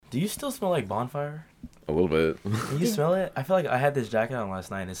Do you still smell like bonfire? A little bit. Can you smell it? I feel like I had this jacket on last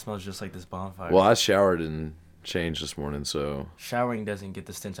night and it smells just like this bonfire. Well, I showered and changed this morning, so... Showering doesn't get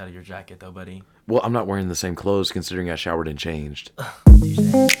the stench out of your jacket, though, buddy. Well, I'm not wearing the same clothes considering I showered and changed.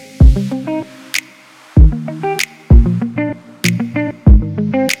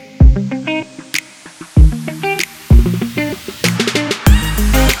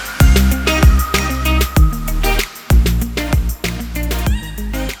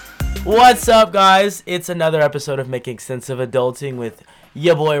 What's up, guys? It's another episode of Making Sense of Adulting with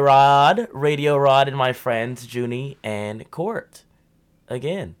your boy Rod, Radio Rod, and my friends Junie and Court.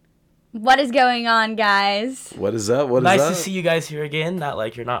 Again. What is going on, guys? What is up? What is nice up? to see you guys here again. Not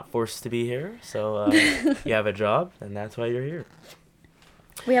like you're not forced to be here. So you have a job, and that's why you're here.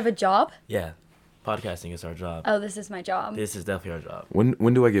 We have a job? Yeah. Podcasting is our job. Oh, this is my job. This is definitely our job.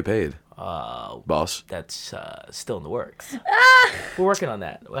 When do I get paid? Boss? That's still in the works. We're working on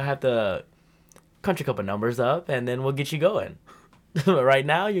that. We'll have to crunch a couple numbers up, and then we'll get you going. Right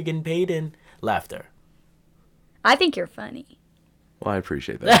now, you're getting paid in laughter. I think you're funny. Well, I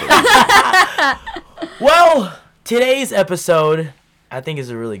appreciate that. Well, today's episode, I think, is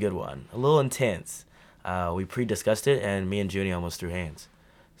a really good one. A little intense. We pre-discussed it, and me and Junie almost threw hands.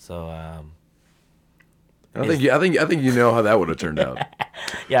 So, I think you know how that would have turned out.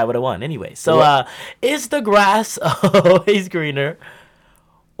 yeah, I would have won anyway. So, is the grass always greener,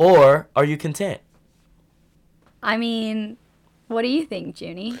 or are you content? I mean, what do you think,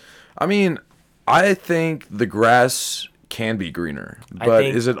 Junie? I mean, I think the grass can be greener, but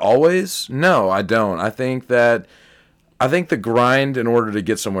is it always? No, I don't. I think the grind, in order to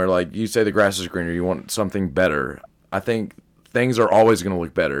get somewhere, like you say the grass is greener, you want something better. I think things are always going to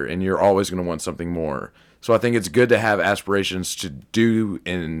look better, and you're always going to want something more. So I think it's good to have aspirations to do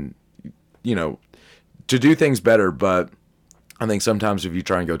things better, but I think sometimes if you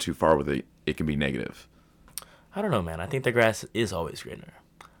try and go too far with it, it can be negative. I don't know, man. I think the grass is always greener.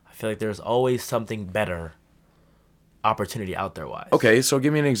 I feel like there's always something better opportunity out there wise. Okay, so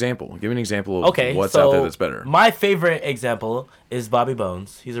give me an example. Give me an example of what's out there that's better. My favorite example is Bobby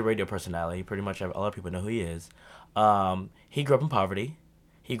Bones. He's a radio personality. Pretty much a lot of people know who he is. He grew up in poverty.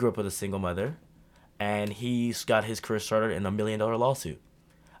 He grew up with a single mother. And he's got his career started in $1 million lawsuit.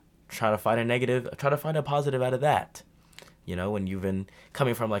 Try to find a positive out of that. You know, when you've been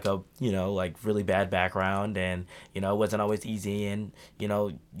coming from like a, really bad background and, it wasn't always easy and,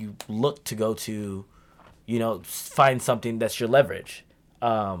 you look to go to, find something that's your leverage.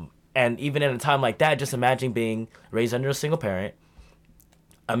 And even in a time like that, just imagine being raised under a single parent.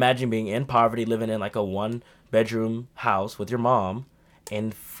 Imagine being in poverty, living in like a 1-bedroom house with your mom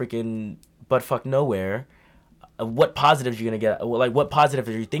in freaking buttfuck nowhere. What positives are you gonna get? Like, what positives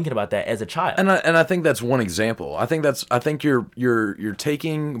are you thinking about that as a child? And I think that's one example. I think you're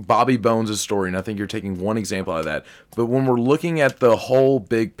taking Bobby Bones' story, and I think you're taking one example out of that. But when we're looking at the whole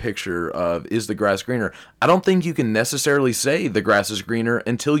big picture of is the grass greener, I don't think you can necessarily say the grass is greener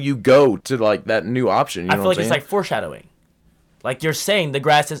until you go to like that new option. I feel like it's like foreshadowing. Like you're saying the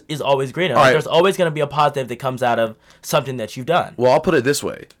grass is always greener. Like, there's always gonna be a positive that comes out of something that you've done. Well, I'll put it this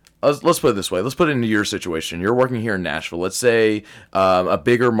way. Let's put it this way. Let's put it into your situation. You're working here in Nashville. Let's say a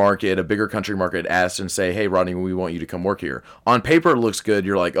bigger country market asks and say, hey, Rodney, we want you to come work here. On paper, it looks good.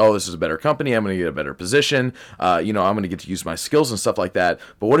 You're like, oh, this is a better company. I'm going to get a better position. I'm going to get to use my skills and stuff like that.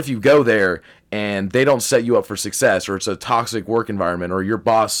 But what if you go there and they don't set you up for success, or it's a toxic work environment, or your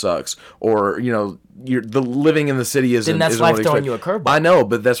boss sucks, or, the living in the city isn't. Then that's life throwing you a curveball. I know,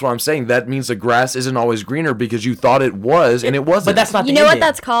 but that's what I'm saying. That means the grass isn't always greener because you thought it was, and it wasn't. But that's not the ending. You know what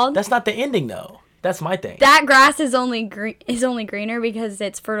that's called? That's not the ending, though. That's my thing. That grass is only greener because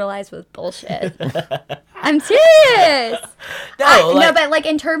it's fertilized with bullshit. I'm serious. No, but like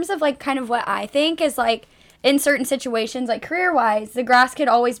in terms of like kind of what I think is like, in certain situations, like career-wise, the grass could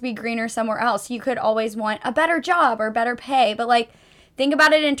always be greener somewhere else. You could always want a better job or better pay. But, like, think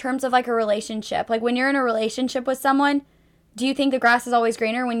about it in terms of, like, a relationship. Like, when you're in a relationship with someone, do you think the grass is always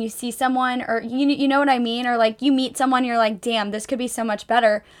greener when you see someone? Or, you know what I mean? Or, like, you meet someone, you're like, damn, this could be so much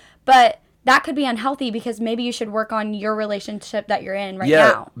better. But that could be unhealthy because maybe you should work on your relationship that you're in now.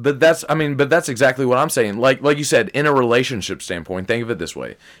 Yeah, but that's exactly what I'm saying. Like you said, in a relationship standpoint, think of it this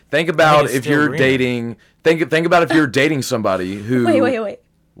way. Think about if you're dating. Think about if you're dating somebody who. Wait.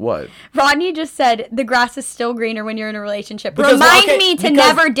 What? Rodney just said the grass is still greener when you're in a relationship. Remind me to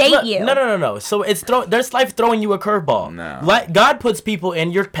never date you. No. So there's life throwing you a curveball. No. Like God puts people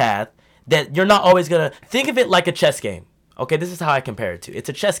in your path that you're not always gonna think of it like a chess game. Okay, this is how I compare it to. It's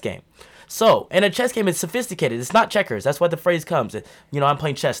a chess game. So, in a chess game, it's sophisticated. It's not checkers. That's why the phrase comes. I'm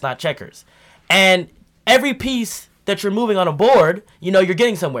playing chess, not checkers. And every piece that you're moving on a board, you're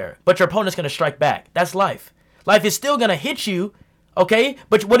getting somewhere, but your opponent's going to strike back. That's life. Life is still going to hit you, okay?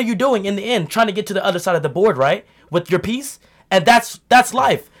 But what are you doing in the end? Trying to get to the other side of the board, right? With your piece? And that's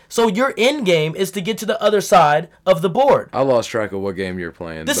life. So your end game is to get to the other side of the board. I lost track of what game you're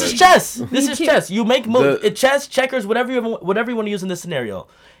playing. This is chess. This is chess. You make moves. Chess, checkers, whatever you want to use in this scenario.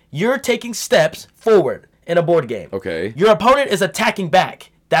 You're taking steps forward in a board game. Okay. Your opponent is attacking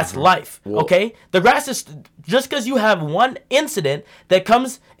back. That's life. Well, okay? The grass is, just because you have one incident that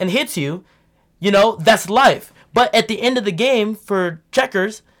comes and hits you, that's life. But at the end of the game for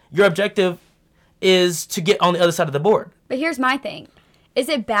checkers, your objective is to get on the other side of the board. But here's my thing. Is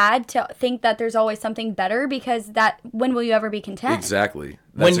it bad to think that there's always something better? Because when will you ever be content? Exactly.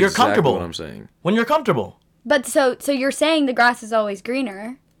 When you're comfortable. What I'm saying. When you're comfortable. But so you're saying the grass is always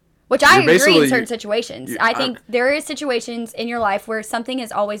greener, which I agree in certain situations. I think there is situations in your life where something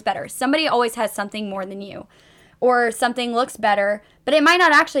is always better. Somebody always has something more than you, or something looks better, but it might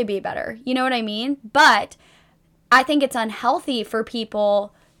not actually be better. You know what I mean? But I think it's unhealthy for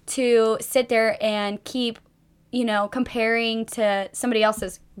people to sit there and keep comparing to somebody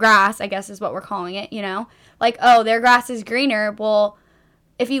else's grass, I guess is what we're calling it, Like, oh, their grass is greener. Well,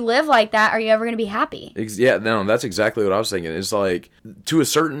 if you live like that, are you ever going to be happy? Yeah, no, that's exactly what I was thinking. It's like, to a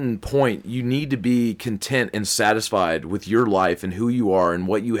certain point, you need to be content and satisfied with your life and who you are and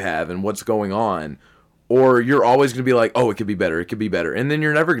what you have and what's going on. Or you're always going to be like, oh, it could be better, it could be better. And then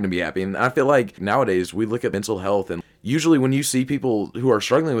you're never going to be happy. And I feel like nowadays we look at mental health, and usually when you see people who are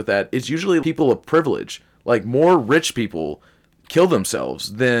struggling with that, it's usually people of privilege. Like, more rich people kill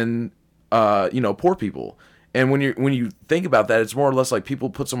themselves than, poor people. And when you think about that, it's more or less like people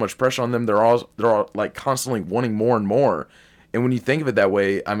put so much pressure on them. They're all like constantly wanting more and more. And when you think of it that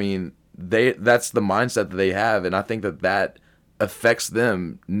way, I mean, that's the mindset that they have. And I think that affects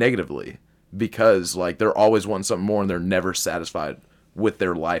them negatively because, like, they're always wanting something more and they're never satisfied with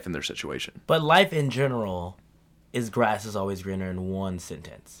their life and their situation. But life in general is grass is always greener in one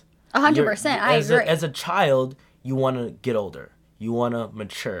sentence. 100%. I agree. As a child, you want to get older. You want to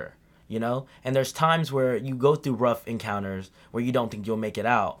mature, And there's times where you go through rough encounters where you don't think you'll make it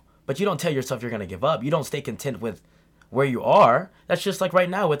out. But you don't tell yourself you're going to give up. You don't stay content with where you are. That's just like right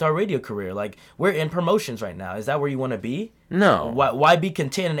now with our radio career. Like, we're in promotions right now. Is that where you want to be? No. Why be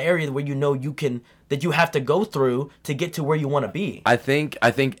content in an area where that you have to go through to get to where you want to be? I think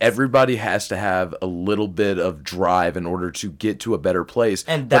everybody has to have a little bit of drive in order to get to a better place.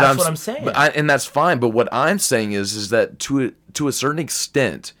 And that's what I'm saying. And that's fine. But what I'm saying is that to a certain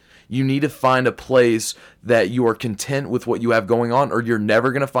extent, you need to find a place that you are content with what you have going on, or you're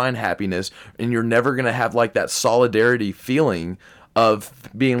never going to find happiness, and you're never going to have like that solidarity feeling of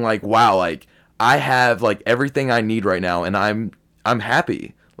being like, wow, like I have like everything I need right now, and I'm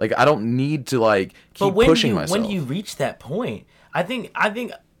happy. Like, I don't need to like keep pushing myself. When you reach that point, I think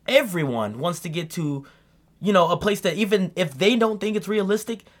everyone wants to get to, a place that even if they don't think it's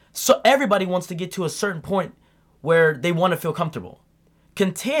realistic, so everybody wants to get to a certain point where they want to feel comfortable.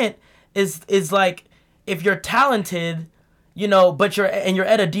 Content is like, if you're talented, but you're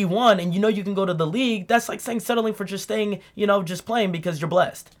at a D1 and you can go to the league, that's like saying settling for just staying, just playing because you're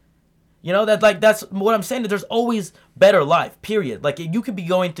blessed. That's what I'm saying, that there's always better life, period. Like, you could be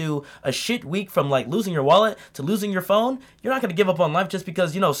going through a shit week from like losing your wallet to losing your phone. You're not going to give up on life just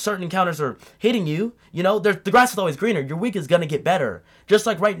because, certain encounters are hitting you. The grass is always greener. Your week is going to get better. Just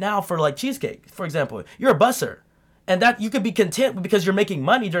like right now for like Cheesecake, for example, you're a busser. And that you could be content because you're making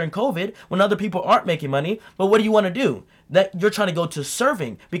money during COVID when other people aren't making money. But what do you want to do? That you're trying to go to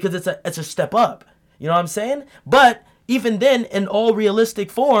serving because it's a step up. You know what I'm saying? But even then, in all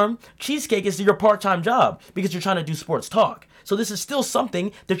realistic form, Cheesecake is your part-time job because you're trying to do sports talk. So this is still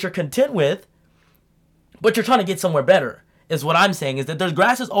something that you're content with, but you're trying to get somewhere better. Is what I'm saying, is that the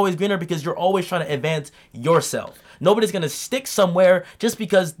grass is always greener because you're always trying to advance yourself. Nobody's going to stick somewhere just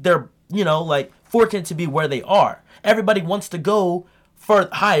because they're, fortunate to be where they are. Everybody wants to go for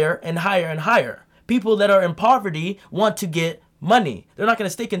higher and higher and higher. People that are in poverty want to get money. They're not going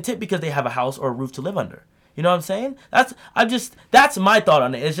to stay content because they have a house or a roof to live under. You know what I'm saying? That's my thought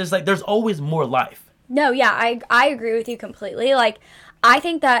on it. It's just like there's always more life. No, yeah, I agree with you completely. Like, I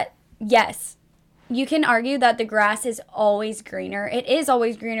think that, yes, you can argue that the grass is always greener. It is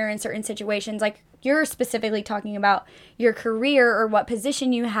always greener in certain situations. Like, you're specifically talking about your career or what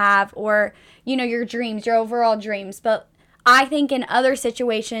position you have or, your dreams, your overall dreams. But I think in other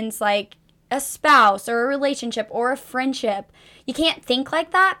situations, like a spouse or a relationship or a friendship, you can't think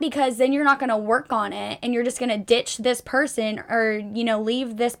like that because then you're not going to work on it and you're just going to ditch this person or,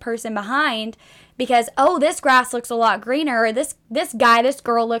 leave this person behind because, oh, this grass looks a lot greener or this guy, this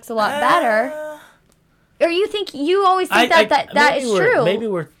girl looks a lot better. Or you always think that is true? Maybe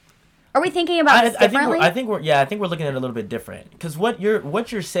we're. Are we thinking about this differently? I think we're looking at it a little bit different. Because what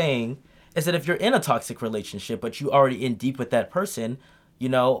you're saying is that if you're in a toxic relationship, but you already in deep with that person,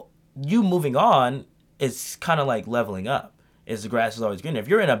 you moving on is kind of like leveling up. Is the grass is always greener. If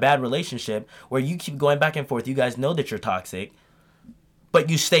you're in a bad relationship where you keep going back and forth, you guys know that you're toxic, but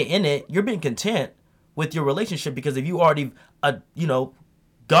you stay in it, you're being content with your relationship because if you already,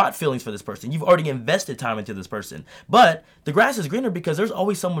 got feelings for this person. You've already invested time into this person. But the grass is greener because there's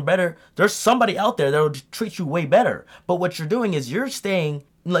always someone better. There's somebody out there that will treat you way better. But what you're doing is you're staying,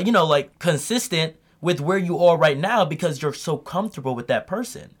 consistent with where you are right now because you're so comfortable with that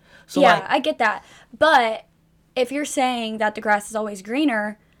person. So yeah, I get that. But if you're saying that the grass is always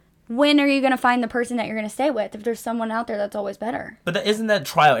greener, when are you going to find the person that you're going to stay with if there's someone out there that's always better? But isn't that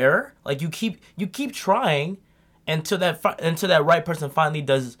trial error? Like you keep trying until that right person finally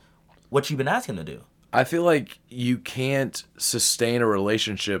does what you've been asking them to do. I feel like you can't sustain a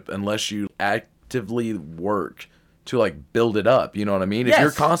relationship unless you actively work to build it up. You know what I mean? Yes. If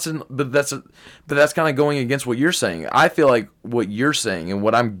you're constant, but that's kind of going against what you're saying. I feel like what you're saying and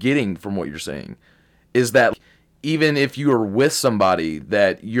what I'm getting from what you're saying is that even if you are with somebody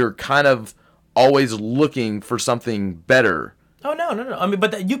that you're kind of always looking for something better. Oh, no. I mean,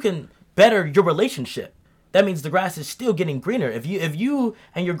 but that you can better your relationship. That means the grass is still getting greener. If you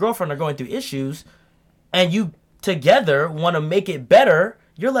and your girlfriend are going through issues and you together want to make it better,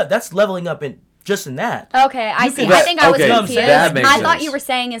 that's leveling up in that. Okay, I see. I think I was confused. I thought you were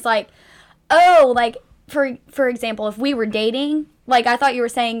saying is for example, if we were dating, I thought you were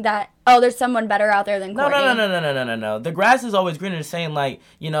saying that, there's someone better out there than Courtney. No. The grass is always greener, saying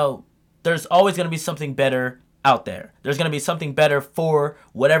there's always going to be something better out there. There's going to be something better for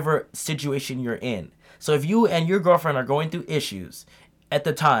whatever situation you're in. So if you and your girlfriend are going through issues at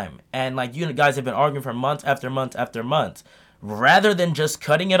the time, and you guys have been arguing for months after months after months, rather than just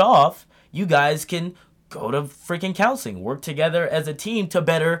cutting it off, you guys can go to freaking counseling, work together as a team to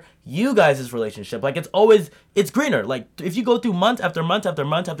better you guys' relationship. It's greener. If you go through month after month after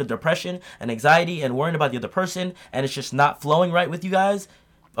month after depression and anxiety and worrying about the other person, and it's just not flowing right with you guys,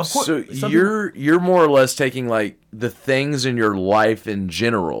 of course. So you're more or less taking the things in your life in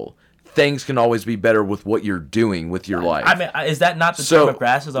general. Things can always be better with what you're doing with your life. I mean, is that not the term of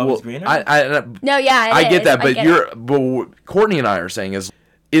grass is always greener? No, yeah, I get that, but what Courtney and I are saying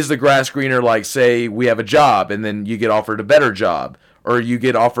is the grass greener? Say we have a job and then you get offered a better job, or you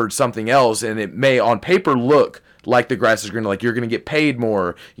get offered something else, and it may on paper look like the grass is greener, you're going to get paid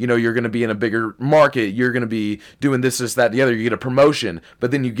more, you're going to be in a bigger market, you're going to be doing this, that, the other, you get a promotion,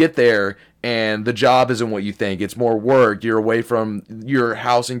 but then you get there and the job isn't what you think. It's more work, you're away from your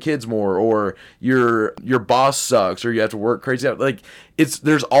house and kids more, or your boss sucks, or you have to work crazy out.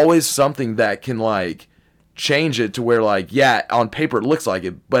 There's always something that can change it to where on paper it looks like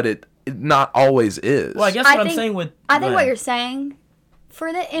it, but it not always is. Well, I guess I'm saying I think what you're saying,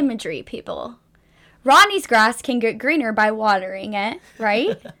 for the imagery people, Ronnie's grass can get greener by watering it,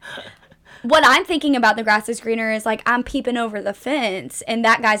 right? What I'm thinking about the grass is greener is I'm peeping over the fence and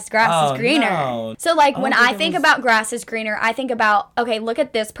that guy's grass is greener. No. So when I think about grass is greener, I think about, okay, look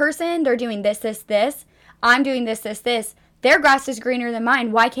at this person. They're doing this, this, this. I'm doing this, this, this. Their grass is greener than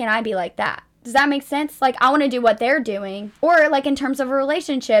mine. Why can't I be like that? Does that make sense? I want to do what they're doing. Or in terms of a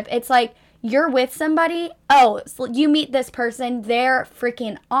relationship, it's you're with somebody. Oh, so you meet this person. They're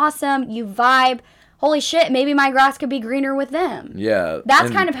freaking awesome. You vibe. Holy shit, maybe my grass could be greener with them. Yeah.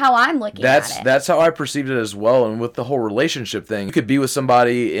 That's kind of how I'm looking at it. That's how I perceived it as well. And with the whole relationship thing, you could be with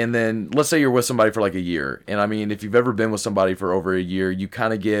somebody and then, let's say you're with somebody for a year. And I mean, if you've ever been with somebody for over a year, you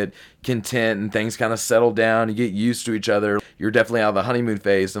kind of get content and things kind of settle down. You get used to each other. You're definitely out of the honeymoon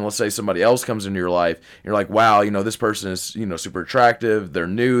phase. And let's say somebody else comes into your life. And you're like, wow, this person is, super attractive. They're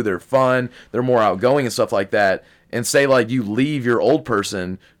new. They're fun. They're more outgoing and stuff like that. And say you leave your old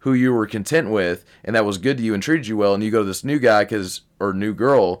person who you were content with and that was good to you and treated you well, and you go to this new guy or new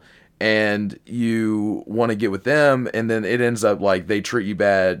girl and you want to get with them, and then it ends up they treat you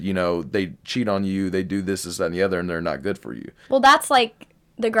bad, they cheat on you, they do this, that, and the other, and they're not good for you. Well, that's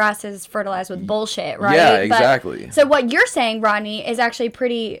the grass is fertilized with bullshit, right? Yeah, exactly. So what you're saying, Rodney, is actually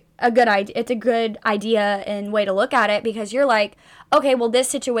a good idea. It's a good idea and way to look at it, because you're okay, well, this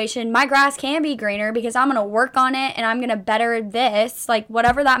situation, my grass can be greener because I'm going to work on it and I'm going to better this,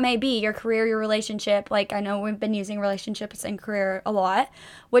 whatever that may be, your career, your relationship. I know we've been using relationships and career a lot,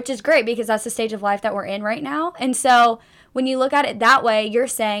 which is great because that's the stage of life that we're in right now. And so when you look at it that way, you're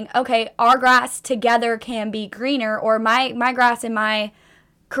saying, okay, our grass together can be greener, or my grass and my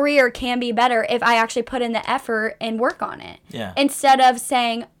career can be better if I actually put in the effort and work on it. Yeah. Instead of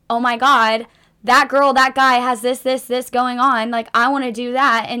saying, oh my God, that girl, that guy has this going on. Like, I want to do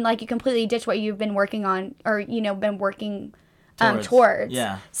that. And, like, you completely ditch what you've been working on or, you know, been working towards.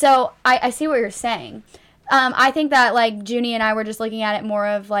 Yeah. So I see what you're saying. I think that, like, Junie and I were just looking at it more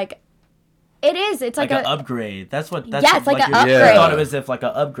of, like, it's like an upgrade. That's it's like an upgrade. I thought it was if like an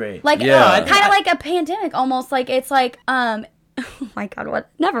upgrade. Like, kind of like a pandemic almost. Like, it's like, oh my God,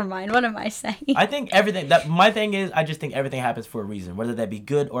 what? Never mind. What am I saying? I think my thing is, I just think everything happens for a reason. Whether that be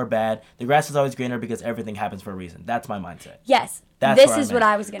good or bad, the grass is always greener because everything happens for a reason. That's my mindset. Yes. This is what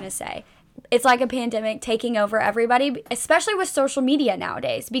I was going to say. It's like a pandemic taking over everybody, especially with social media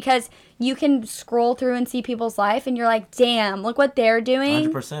nowadays, because you can scroll through and see people's life and you're like, damn, look what they're doing.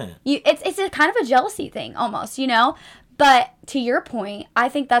 100%. It's a kind of a jealousy thing almost, you know? But to your point, I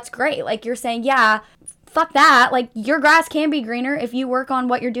think that's great. Like, you're saying, yeah, fuck that. Like, your grass can be greener if you work on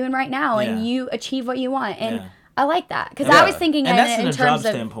what you're doing right now and you achieve what you want. And I like that. Because I was thinking and that's in a terms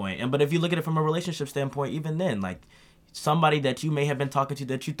job standpoint. But if you look at it from a relationship standpoint, even then, like, somebody that you may have been talking to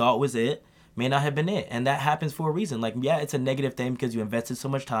that you thought was it may not have been it. And that happens for a reason. Like, yeah, it's a negative thing because you invested so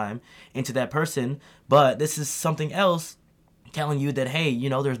much time into that person. But this is something else telling you that, hey, you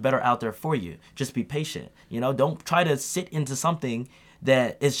know, there's better out there for you. Just be patient. You know, don't try to sit into something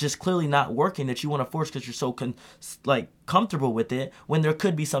that is just clearly not working that you want to force because you're so comfortable with it when there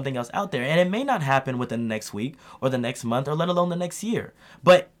could be something else out there. And it may not happen within the next week or the next month or let alone the next year.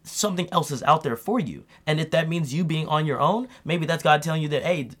 But something else is out there for you. And if that means you being on your own, maybe that's God telling you that,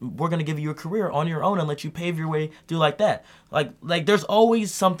 hey, we're going to give you a career on your own and let you pave your way through like that. Like there's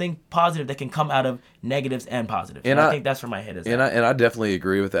always something positive that can come out of negatives and positives. And I think that's where my head is at. And I definitely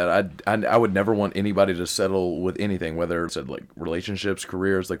agree with that. I would never want anybody to settle with anything, whether it's like relationships,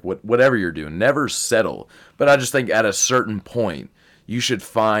 careers, like whatever you're doing. Never settle. But I just think at a certain point, you should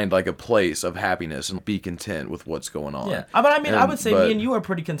find like a place of happiness and be content with what's going on. Yeah, but I mean, I would say me and you are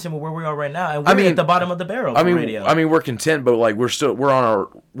pretty content with where we are right now, and we're at the bottom of the barrel for radio. I mean, we're content, but like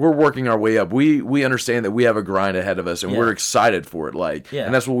we're working our way up. We understand that we have a grind ahead of us, and we're excited for it.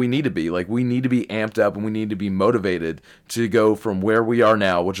 And that's what we need to be. Like, we need to be amped up, and we need to be motivated to go from where we are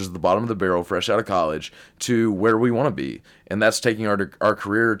now, which is the bottom of the barrel, fresh out of college, to where we want to be, and that's taking our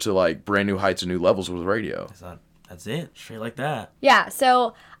career to like brand new heights and new levels with radio. That's it. Straight like that. Yeah,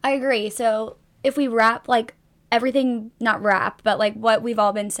 so I agree. So if we wrap, like, everything, not wrap, but, like, what we've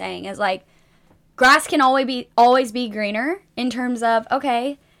all been saying is, like, grass can always be greener in terms of,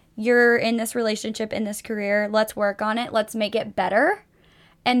 okay, you're in this relationship, in this career, let's work on it, let's make it better,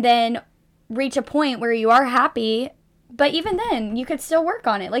 and then reach a point where you are happy, but even then, you could still work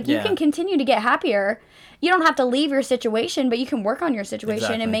on it. Like, you can continue to get happier. You don't have to leave your situation, but you can work on your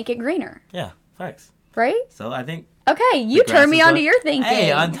situation and make it greener. Yeah, facts. Right? So I think... Okay, you turned me on to your thinking.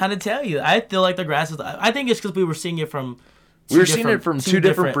 Hey, I'm trying to tell you. I feel like the grass is... I think it's because we were seeing it from... We were seeing it from two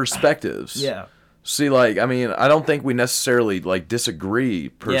different perspectives. Yeah. See, like, I mean, I don't think we necessarily, like, disagree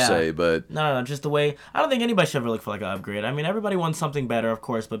per se, but... No, just the way... I don't think anybody should ever look for, like, an upgrade. I mean, everybody wants something better, of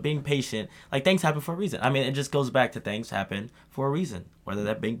course, but being patient, like, things happen for a reason. I mean, it just goes back to things happen for a reason, whether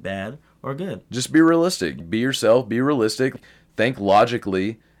that being bad or good. Just be realistic. Be yourself. Be realistic. Think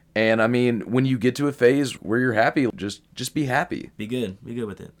logically. And I mean, when you get to a phase where you're happy, just be happy. Be good. Be good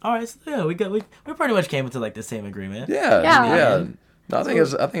with it. All right, so yeah, we pretty much came into like the same agreement. Yeah. No, I think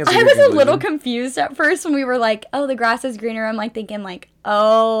it's I was a little confused at first when we were like, "Oh, the grass is greener." I'm like thinking like,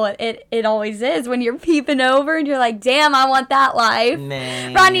 "Oh, it always is." When you're peeping over and you're like, "Damn, I want that life."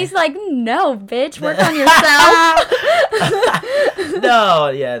 Nah. Ronnie's like, "No, bitch, work on yourself."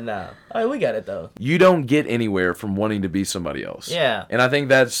 No. All right, we got it though. You don't get anywhere from wanting to be somebody else. Yeah. And I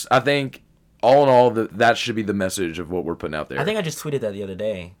think all in all that should be the message of what we're putting out there. I think I just tweeted that the other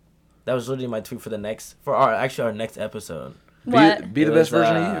day. That was literally my tweet for our next episode. Be the best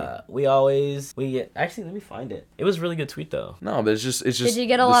version of you. Actually, let me find it. It was a really good tweet though. No, but it's just. Did you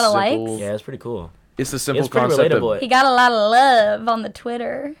get a lot of likes? Yeah, it's pretty cool. It's the simple concept of... He got a lot of love on the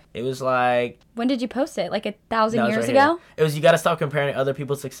Twitter. It was like... When did you post it? Like 1,000 years ago? It was, you got to stop comparing other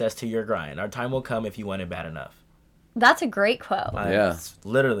people's success to your grind. Our time will come if you want it bad enough. That's a great quote. Yeah.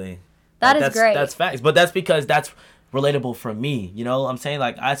 Literally. That's great. That's facts. But that's because that's relatable for me. You know what I'm saying?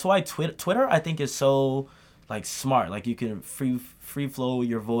 Like, that's why Twitter, I think, is so, like, smart. Like, you can free flow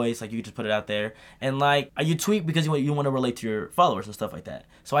your voice, like you just put it out there, and like you tweet because you want to relate to your followers and stuff like that.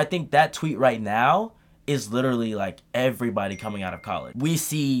 So I think that tweet right now is literally like everybody coming out of college. We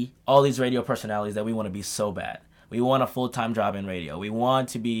see all these radio personalities that we want to be so bad. We want a full-time job in radio. We want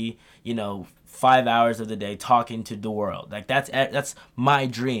to be, 5 hours of the day talking to the world. Like that's my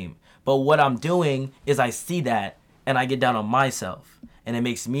dream. But what I'm doing is I see that and I get down on myself, and it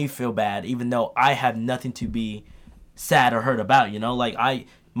makes me feel bad, even though I have nothing to be sad or hurt about, like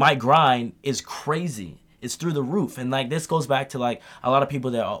my grind is crazy. It's through the roof. And like this goes back to like a lot of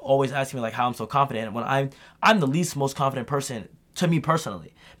people that are always asking me like how I'm so confident when I'm the least most confident person to me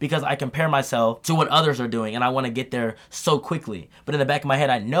personally, because I compare myself to what others are doing and I want to get there so quickly. But in the back of my head,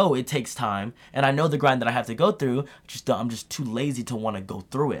 I know it takes time and I know the grind that I have to go through. I'm just too lazy to want to go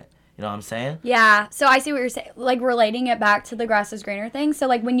through it. You know what I'm saying? Yeah. So I see what you're saying, like relating it back to the grass is greener thing. So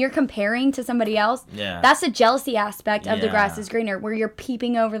like when you're comparing to somebody else, that's the jealousy aspect of the grass is greener, where you're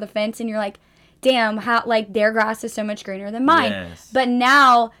peeping over the fence and you're like, damn, how like their grass is so much greener than mine. Yes. But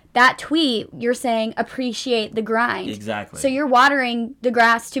now that tweet, you're saying appreciate the grind. Exactly. So you're watering the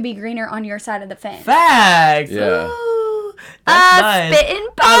grass to be greener on your side of the fence. Facts. Yeah. Ooh, that's nice. Spitting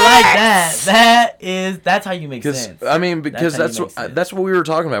bars. I like that. That's how you make sense. I mean, because that's what we were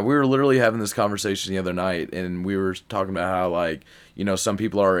talking about. We were literally having this conversation the other night, and we were talking about how, like, you know, some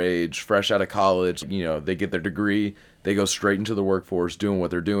people our age, fresh out of college, you know, they get their degree, they go straight into the workforce doing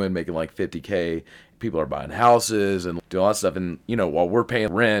what they're doing, making like $50K. People are buying houses and doing all that stuff. And, you know, while we're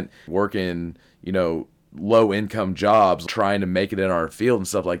paying rent, working, you know, low income jobs, trying to make it in our field and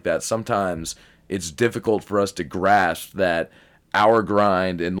stuff like that, sometimes it's difficult for us to grasp that our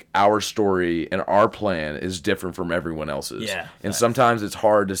grind and our story and our plan is different from everyone else's. Yeah. And sometimes it's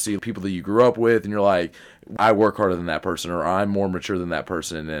hard to see people that you grew up with and you're like, I work harder than that person, or I'm more mature than that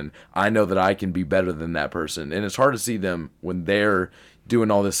person, and I know that I can be better than that person. And it's hard to see them when they're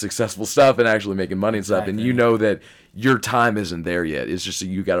doing all this successful stuff and actually making money and stuff, and you know that your time isn't there yet. It's just that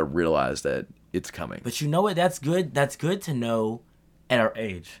you got to realize that it's coming. But you know what? That's good. That's good to know at our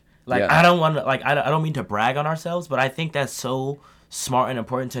age. Like, I don't want to, like, I don't mean to brag on ourselves, but I think that's so smart and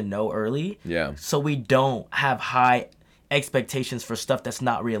important to know early. Yeah. So we don't have high expectations for stuff that's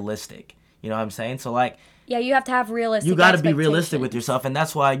not realistic. You know what I'm saying? So, like, yeah, you have to have realistic. You got to be realistic with yourself, and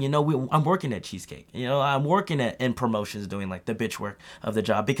that's why, you know, I'm working at Cheesecake. You know, I'm working in promotions, doing like the bitch work of the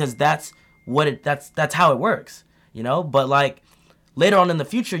job, because that's how it works. You know, but like later on in the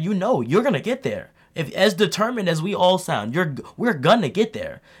future, you know, you're gonna get there. If as determined as we all sound, we're gonna get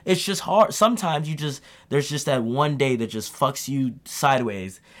there. It's just hard. Sometimes there's just that one day that just fucks you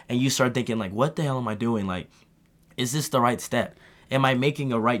sideways, and you start thinking like, what the hell am I doing? Like, is this the right step? Am I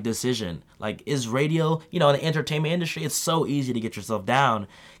making a right decision? Like, is radio, you know, in the entertainment industry, it's so easy to get yourself down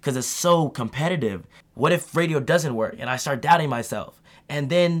because it's so competitive. What if radio doesn't work? And I start doubting myself. And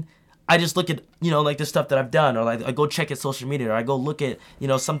then I just look at, you know, like the stuff that I've done, or like I go check at social media, or I go look at, you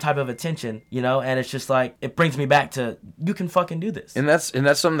know, some type of attention, you know, and it's just like, it brings me back to, you can fucking do this. And that's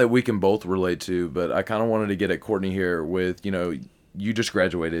something that we can both relate to, but I kind of wanted to get at Courtney here with, you know, you just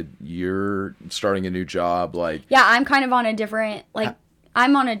graduated, you're starting a new job, like... Yeah, I'm kind of on a different, like,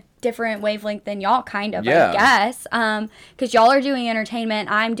 I'm on a different wavelength than y'all, kind of, I guess. Because y'all are doing entertainment,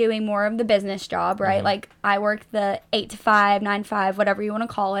 I'm doing more of the business job, right? Mm-hmm. Like, I work the 8 to 5, 9 to 5, whatever you want to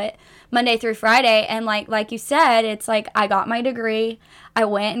call it, Monday through Friday, and like you said, it's like, I got my degree, I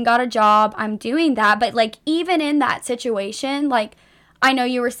went and got a job, I'm doing that, but, like, even in that situation, like, I know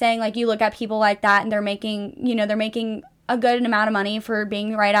you were saying, like, you look at people like that, and they're making a good amount of money for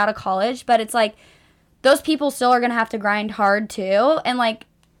being right out of college, but it's like those people still are gonna have to grind hard too, and like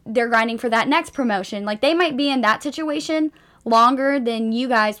they're grinding for that next promotion. Like, they might be in that situation longer than you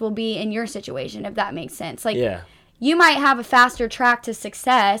guys will be in your situation, if that makes sense. Like, you might have a faster track to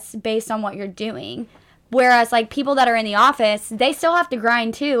success based on what you're doing, whereas like people that are in the office, they still have to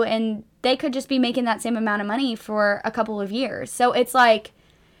grind too, and they could just be making that same amount of money for a couple of years. So it's like,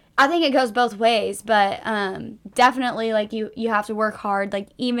 I think it goes both ways, but definitely, like, you have to work hard, like,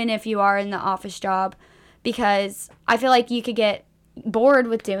 even if you are in the office job, because I feel like you could get bored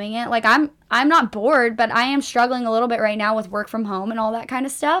with doing it. Like, I'm not bored, but I am struggling a little bit right now with work from home and all that kind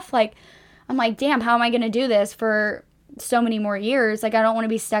of stuff. Like, I'm like, damn, how am I going to do this for so many more years? Like, I don't want to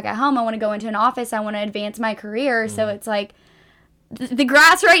be stuck at home. I want to go into an office. I want to advance my career. So it's like, the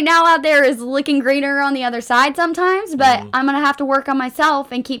grass right now out there is looking greener on the other side sometimes, but I'm going to have to work on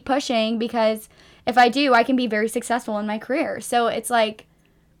myself and keep pushing, because if I do, I can be very successful in my career. So it's like,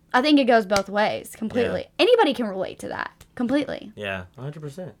 I think it goes both ways completely. Yeah. Anybody can relate to that completely. Yeah,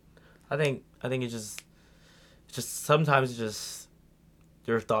 100%. I think it's just sometimes just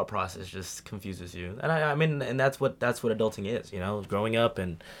your thought process just confuses you. And I mean, and that's what adulting is, you know, growing up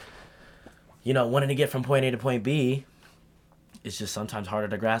and, you know, wanting to get from point A to point B. It's just sometimes harder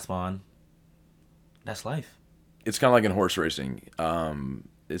to grasp on. That's life. It's kind of like in horse racing.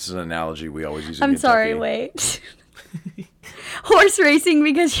 This is an analogy we always use in Kentucky. Sorry, wait. Horse racing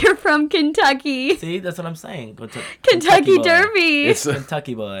because you're from Kentucky. See, that's what I'm saying. Kentucky Derby. It's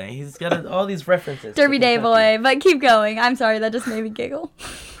Kentucky boy. He's got all these references. Derby Day boy. But keep going. I'm sorry, that just made me giggle.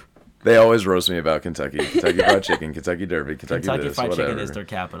 They always roast me about Kentucky. Kentucky Fried Chicken, Kentucky Derby, Kentucky this, Fried whatever. Chicken is their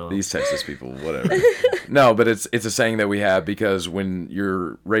capital. These Texas people, whatever. No, but it's a saying that we have because when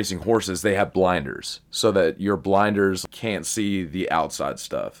you're racing horses, they have blinders so that your blinders can't see the outside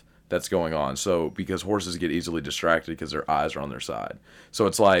stuff that's going on. So because horses get easily distracted because their eyes are on their side. So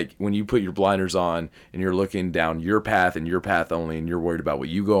it's like when you put your blinders on and you're looking down your path and your path only, and you're worried about what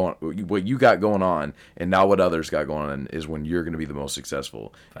you got going on and not what others got going on, is when you're going to be the most successful.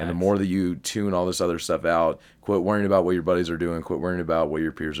 Facts. And the more that you tune all this other stuff out, quit worrying about what your buddies are doing, quit worrying about what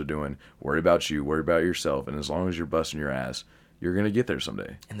your peers are doing, worry about you, worry about yourself, and as long as you're busting your ass, you're going to get there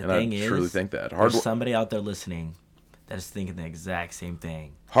someday. And the thing I truly think that. There's somebody out there listening that is thinking the exact same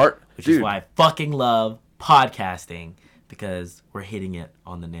thing. Which Dude. is why I fucking love podcasting, because we're hitting it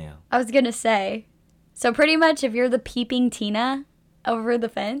on the nail. I was going to say, so pretty much if you're the peeping Tina over the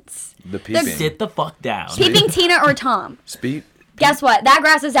fence. The peeping. Sit the fuck down. Peeping Tina or Tom. Speed. Guess what? That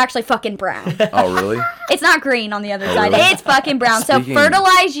grass is actually fucking brown. Oh, really? It's not green on the other side. Really? It's fucking brown. So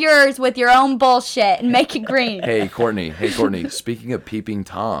fertilize yours with your own bullshit and make it green. Hey, Courtney. Speaking of peeping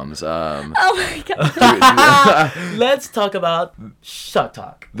Toms. Oh, my God. Let's talk about Shock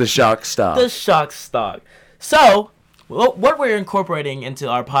Talk. The Shock Stock. The Shock Stock. So, what we're incorporating into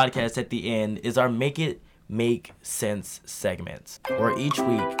our podcast at the end is our Make Sense segments, where each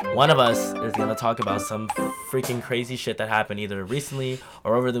week one of us is going to talk about some freaking crazy shit that happened either recently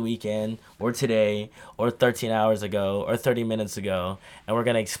or over the weekend or today or 13 hours ago or 30 minutes ago, and we're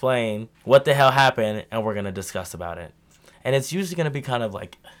going to explain what the hell happened and we're going to discuss about it. And it's usually going to be kind of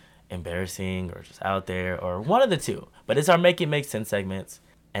like embarrassing or just out there or one of the two, but it's our Make Sense segments,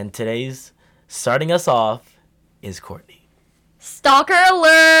 and today's starting us off is Courtney. Stalker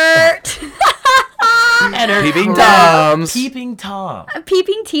alert! And her Peeping Toms. Peeping Tom.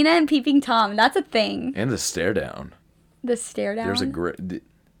 Peeping Tina and Peeping Tom. That's a thing. And the stare down. The stare down? There's a great...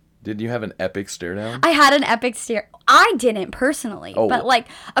 Did you have an epic stare down? I had an epic stare. I didn't personally. Oh. But like,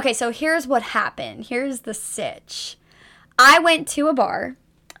 okay, so here's what happened. Here's the sitch. I went to a bar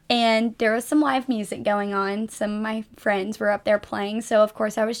and there was some live music going on. Some of my friends were up there playing. So of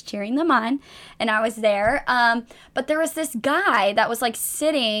course I was cheering them on and I was there. But there was this guy that was like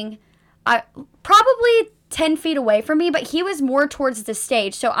sitting... probably 10 feet away from me, but he was more towards the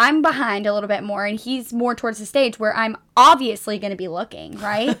stage. So I'm behind a little bit more, and he's more towards the stage where I'm obviously going to be looking,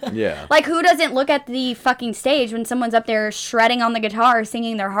 right? Yeah. Like, who doesn't look at the fucking stage when someone's up there shredding on the guitar,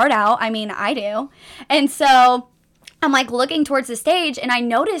 singing their heart out? I mean, I do. And so I'm, like, looking towards the stage, and I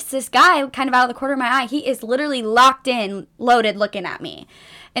noticed this guy kind of out of the corner of my eye. He is literally locked in, loaded, looking at me.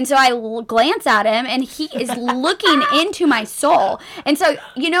 And so I glance at him, and he is looking into my soul. And so,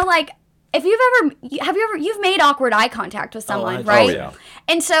 you know, like... If you've made awkward eye contact with someone, right? Oh, yeah.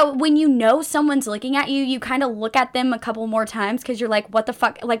 And so when you know someone's looking at you, you kind of look at them a couple more times because you're like, what the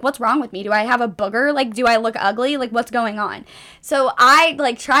fuck? Like, what's wrong with me? Do I have a booger? Like, do I look ugly? Like, what's going on? So I,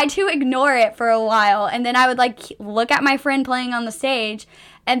 like, tried to ignore it for a while. And then I would, like, look at my friend playing on the stage.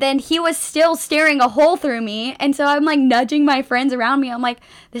 And then he was still staring a hole through me. And so I'm, like, nudging my friends around me. I'm like,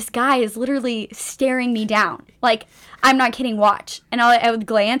 this guy is literally staring me down. Like, I'm not kidding, watch. And I would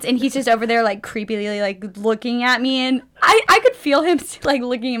glance, and he's just over there, like, creepily, like, looking at me. And I could feel him, like,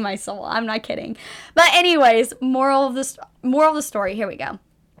 looking in my soul. I'm not kidding. But anyways, moral of the story, here we go.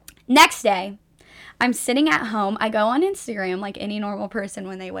 Next day, I'm sitting at home. I go on Instagram like any normal person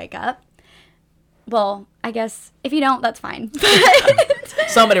when they wake up. Well, I guess if you don't, that's fine.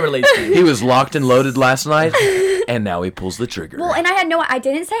 Somebody relates to you. He was locked and loaded last night, and now he pulls the trigger. Well, and I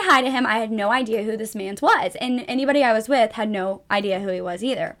didn't say hi to him. I had no idea who this man was. And anybody I was with had no idea who he was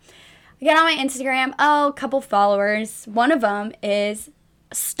either. I get on my Instagram, a couple followers. One of them is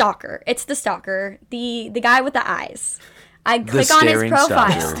Stalker. It's the Stalker, the guy with the eyes. I click on his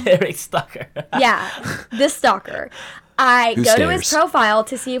profile. Staring Stalker. Yeah, the Stalker. I Who go stares? to his profile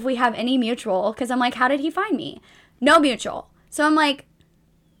to see if we have any mutual, because I'm like, how did he find me? No mutual. So I'm like,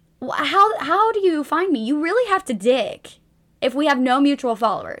 how do you find me? You really have to dig if we have no mutual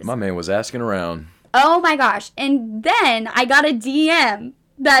followers. My man was asking around. Oh my gosh. And then I got a DM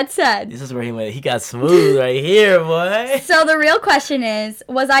that said, This is where he went. He got smooth right here, boy. so the real question is,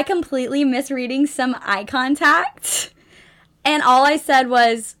 was I completely misreading some eye contact? And all I said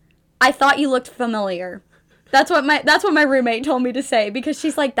was, I thought you looked familiar. That's what my roommate told me to say, because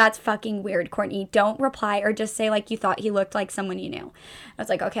she's like, that's fucking weird, Courtney. Don't reply or just say like you thought he looked like someone you knew. I was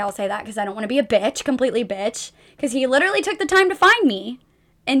like, okay, I'll say that because I don't want to be a bitch, completely bitch, because he literally took the time to find me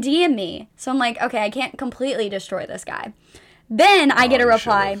and DM me. So I'm like, okay, I can't completely destroy this guy. Then I get a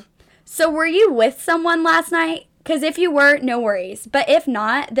reply. Should've. So were you with someone last night? Because if you were, no worries. But if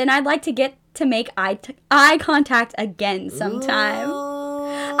not, then I'd like to get to make eye contact again sometime. Ooh.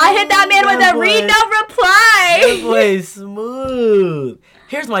 I hit that man with a read no reply. That boy smooth.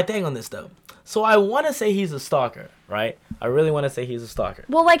 Here's my thing on this though. So I want to say he's a stalker, right? I really want to say he's a stalker.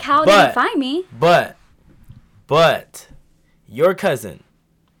 Well, like, how did he find me? But your cousin,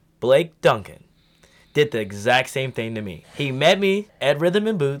 Blake Duncan, did the exact same thing to me. He met me at Rhythm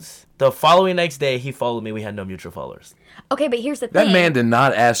and Boots. The following next day, he followed me. We had no mutual followers. Okay, but here's the thing. That man did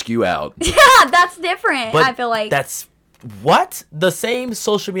not ask you out. Yeah, that's different. But I feel like that's what the same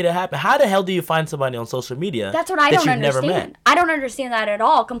social media happened. How the hell do you find somebody on social media? That's what I don't understand. Never met? I don't understand that at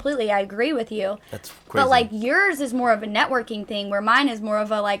all. Completely, I agree with you. That's crazy. But like yours is more of a networking thing, where mine is more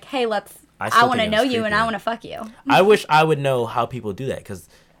of a like, hey, I want to know you and I want to fuck you. I wish I would know how people do that, because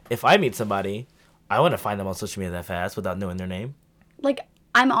if I meet somebody, I want to find them on social media that fast without knowing their name. Like,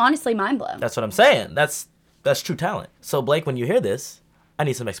 I'm honestly mind blown. That's what I'm saying. That's true talent. So Blake, when you hear this, I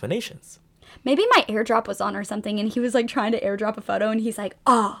need some explanations. Maybe my airdrop was on or something, and he was like trying to airdrop a photo, and he's like,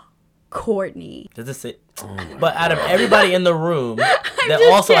 Courtney. Does this say? But out of everybody in the room that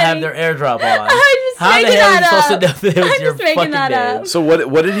also have their airdrop on, how the hell are you supposed to know that it was your fucking name? So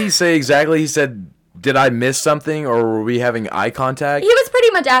what did he say exactly? He said, did I miss something, or were we having eye contact? He was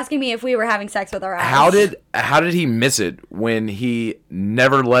pretty much asking me if we were having sex with our eyes. How did he miss it when he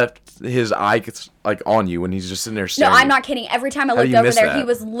never left his eye like on you when he's just sitting there staring? No, I'm not kidding. Every time I looked over there, he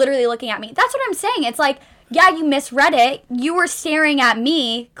was literally looking at me. That's what I'm saying. It's like, yeah, you misread it. You were staring at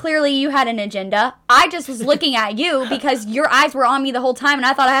me. Clearly, you had an agenda. I just was looking at you because your eyes were on me the whole time, and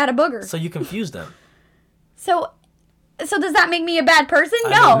I thought I had a booger. So you confused them. So does that make me a bad person?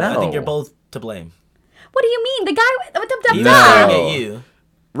 No. I think you're both to blame. What do you mean? The guy with the He was staring at you.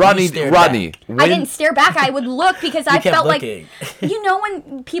 Rodney, I didn't stare back. I would look because I felt looking. Like, you know,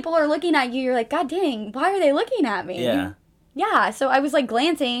 when people are looking at you, you're like, God dang, why are they looking at me? Yeah. Yeah. So I was like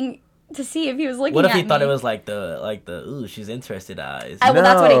glancing to see if he was looking at me. What if he thought it was like the ooh, she's interested eyes? Well,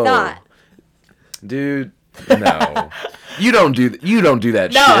 that's what he thought. Dude, no. You don't do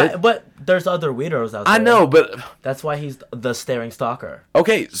that shit. No, but there's other weirdos out there. I know, but that's why he's the staring stalker.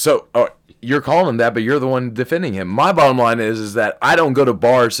 Okay, so you're calling him that, but you're the one defending him. My bottom line is that I don't go to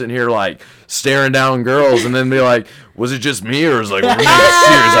bars sitting here like staring down girls and then be like, was it just me, or is like serious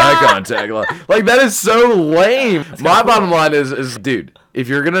eye contact? Like that is so lame. My bottom line is, dude, if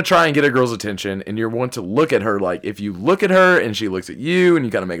you're gonna try and get a girl's attention and you want to look at her, like if you look at her and she looks at you and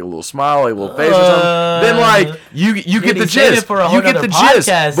you kind of make a little smile, like a little face or something, then like you get the gist. You get the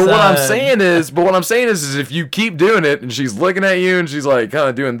gist. But what I'm saying is if you keep doing it and she's looking at you and she's like kind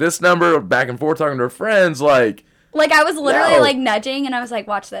of doing this number back and forth talking to her friends, like I was literally like nudging, and I was like,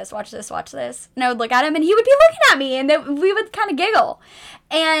 watch this, watch this, watch this. And I would look at him, and he would be looking at me, and we would kind of giggle.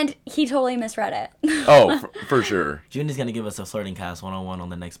 And he totally misread it. Oh, for sure. Junie's going to give us a flirting cast 101 on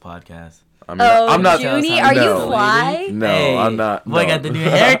the next podcast. I mean, I'm not. Junie, are you fly? No, hey, I'm not. Boy got the new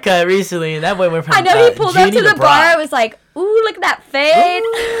haircut recently, and that boy went from I know he pulled up to the bar. I was like, ooh, look at that fade.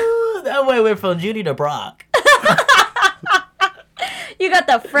 Ooh, that boy went from Junie to Brock. You got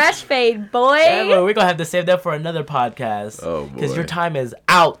the fresh fade, boy. Yeah, boy, we're going to have to save that for another podcast. Oh, boy. Because your time is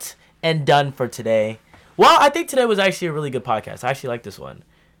out and done for today. Well, I think today was actually a really good podcast. I actually like this one.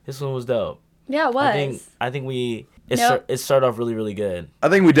 This one was dope. Yeah, it was. I think it started off really, really good. I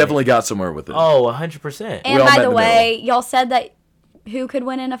think we definitely got somewhere with it. Oh, 100%. And by the way, y'all said that who could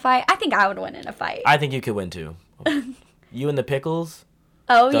win in a fight? I think I would win in a fight. I think you could win too. You and the pickles?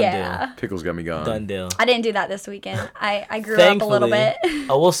 Oh, yeah. Deal. Pickles got me gone. Done deal. I didn't do that this weekend. I grew up a little bit.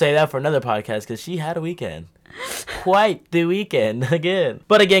 We'll say that for another podcast because she had a weekend. Quite the weekend again.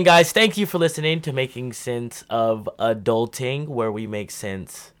 But again, guys, thank you for listening to Making Sense of Adulting, where we make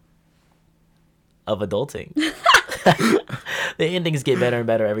sense of adulting. The endings get better and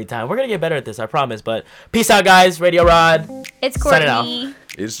better every time. We're going to get better at this, I promise. But peace out, guys. Radio Rod. It's Courtney.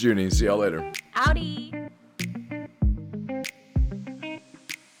 It's Junie. See y'all later. Howdy.